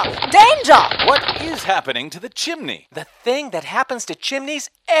 Danger! Danger! What is happening to the chimney? The thing that happens to chimneys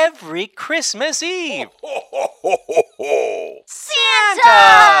every Christmas Eve.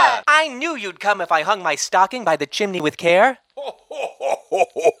 Santa! I knew you'd come if I hung my stocking by the chimney with care.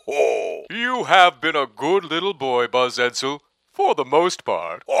 You have been a good little boy, Buzz Edsel, for the most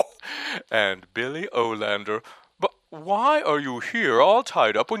part. And Billy Olander, but why are you here all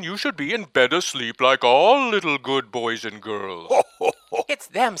tied up when you should be in bed asleep like all little good boys and girls? It's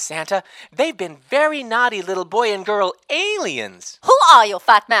them, Santa. They've been very naughty little boy and girl aliens. Who are you,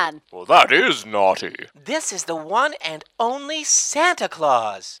 fat man? Well, that is naughty. This is the one and only Santa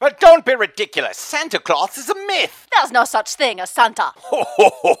Claus. But don't be ridiculous. Santa Claus is a myth. There's no such thing as Santa.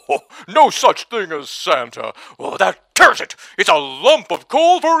 No such thing as Santa. Well, that tears it. It's a lump of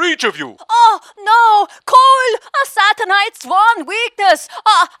coal for each of you. Oh, no! Coal! A Saturnite's one weakness!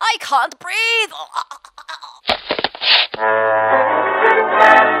 I can't breathe!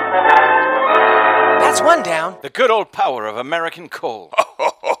 That's one down. The good old power of American coal.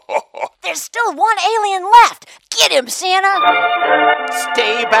 There's still one alien left. Get him, Santa.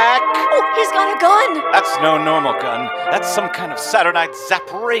 Stay back. Oh, he's got a gun! That's no normal gun. That's some kind of Saturnite zap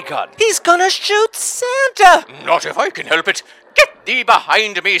ray gun. He's gonna shoot Santa. Not if I can help it. Get thee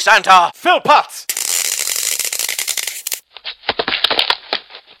behind me, Santa. Philpotts!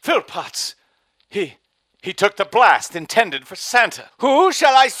 Philpotts! He took the blast intended for Santa. Who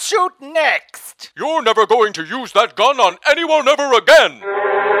shall I shoot next? You're never going to use that gun on anyone ever again.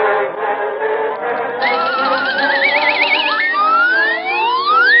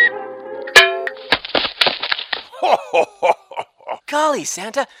 Golly,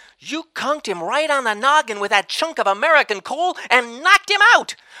 Santa, you conked him right on the noggin with that chunk of American coal and knocked him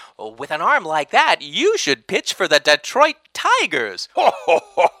out. With an arm like that, you should pitch for the Detroit Tigers.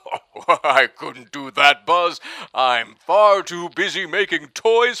 I couldn't do that, Buzz. I'm far too busy making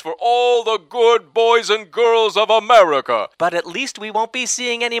toys for all the good boys and girls of America. But at least we won't be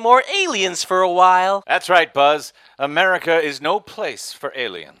seeing any more aliens for a while. That's right, Buzz. America is no place for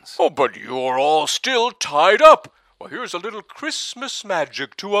aliens. Oh, but you're all still tied up. Well, here's a little Christmas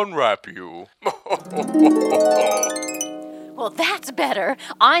magic to unwrap you. Well, that's better.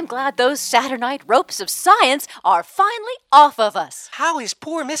 I'm glad those Saturnite ropes of science are finally off of us. How is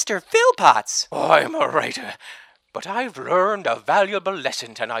poor Mr. Philpotts? I'm a writer, but I've learned a valuable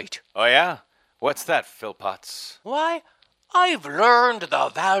lesson tonight. Oh, yeah? What's that, Philpotts? Why, I've learned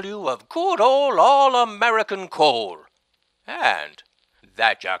the value of good old all-American coal. And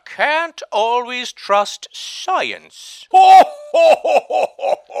that you can't always trust science.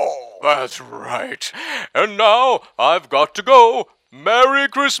 That's right. And now I've got to go. Merry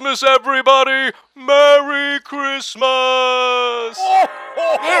Christmas, everybody! Merry Christmas!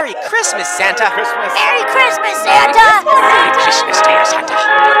 Merry Christmas, Santa! Merry Christmas, Santa! Merry Christmas, dear Santa.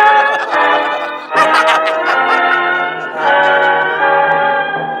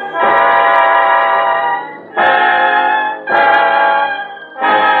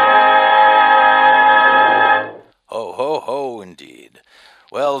 Ho, ho, ho, indeed.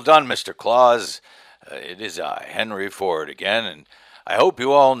 Well done, Mr. Claus. It is I, Henry Ford, again, and I hope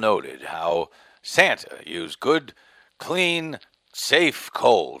you all noted how Santa used good, clean, safe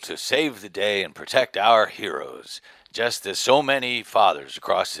coal to save the day and protect our heroes, just as so many fathers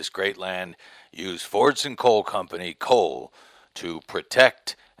across this great land use Fordson Coal Company coal to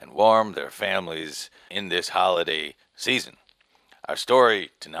protect and warm their families in this holiday season. Our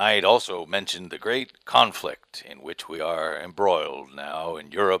story tonight also mentioned the great conflict in which we are embroiled now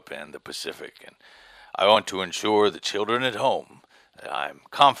in Europe and the Pacific, and I want to ensure the children at home that I'm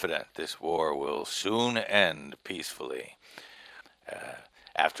confident this war will soon end peacefully.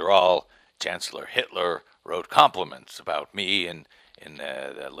 After all, Chancellor Hitler wrote compliments about me in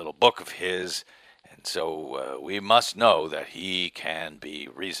that little book of his, and so we must know that he can be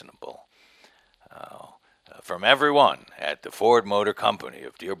reasonable. From everyone at the Ford Motor Company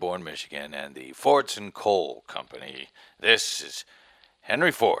of Dearborn, Michigan, and the Fordson Coal Company, this is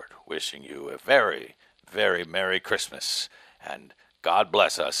Henry Ford wishing you a very, very Merry Christmas, and God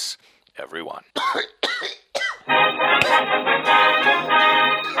bless us, everyone.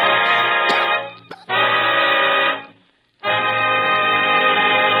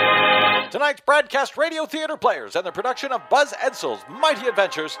 Tonight's BradCast Radio Theater Players and the production of Buzz Edsel's Mighty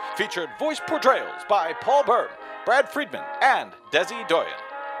Adventures featured voice portrayals by Paul Byrne, Brad Friedman, and Desi Doyen.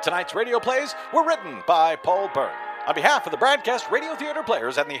 Tonight's radio plays were written by Paul Byrne. On behalf of the BradCast Radio Theater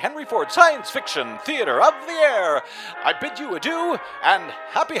Players and the Henry Ford Science Fiction Theater of the Air, I bid you adieu and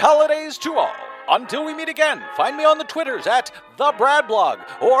happy holidays to all. Until we meet again, find me on the Twitters at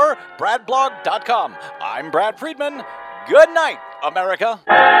TheBradBlog or BradBlog.com. I'm Brad Friedman. Good night, America.